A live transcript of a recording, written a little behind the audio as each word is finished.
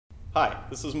Hi,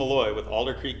 this is Meloy with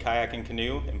Alder Creek Kayaking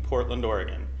Canoe in Portland,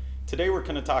 Oregon. Today we're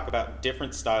going to talk about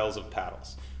different styles of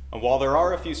paddles. And while there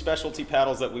are a few specialty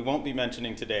paddles that we won't be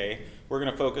mentioning today, we're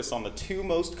going to focus on the two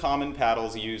most common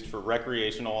paddles used for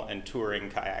recreational and touring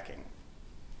kayaking.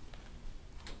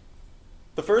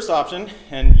 The first option,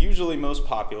 and usually most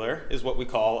popular, is what we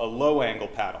call a low angle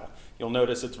paddle. You'll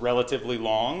notice it's relatively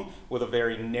long with a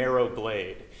very narrow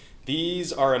blade.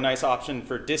 These are a nice option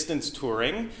for distance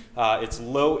touring. It's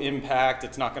low impact,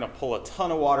 it's not going to pull a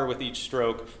ton of water with each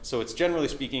stroke, so it's generally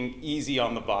speaking easy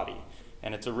on the body,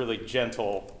 and it's a really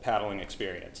gentle paddling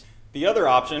experience. The other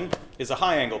option is a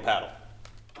high angle paddle.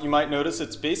 You might notice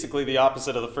it's basically the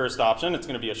opposite of the first option. It's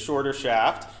going to be a shorter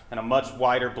shaft and a much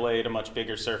wider blade, a much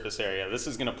bigger surface area. This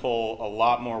is going to pull a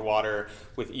lot more water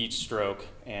with each stroke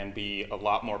and be a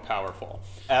lot more powerful.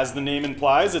 As the name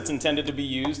implies, it's intended to be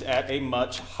used at a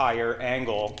much higher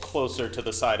angle, closer to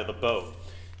the side of the boat.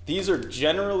 These are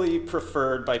generally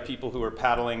preferred by people who are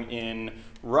paddling in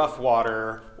rough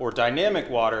water or dynamic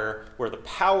water, where the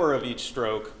power of each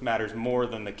stroke matters more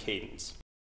than the cadence.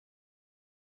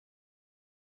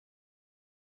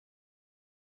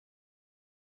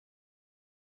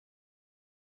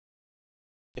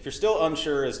 If you're still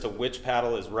unsure as to which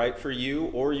paddle is right for you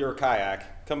or your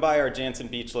kayak, come by our Jansen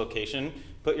Beach location,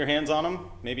 put your hands on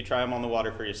them, maybe try them on the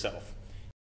water for yourself.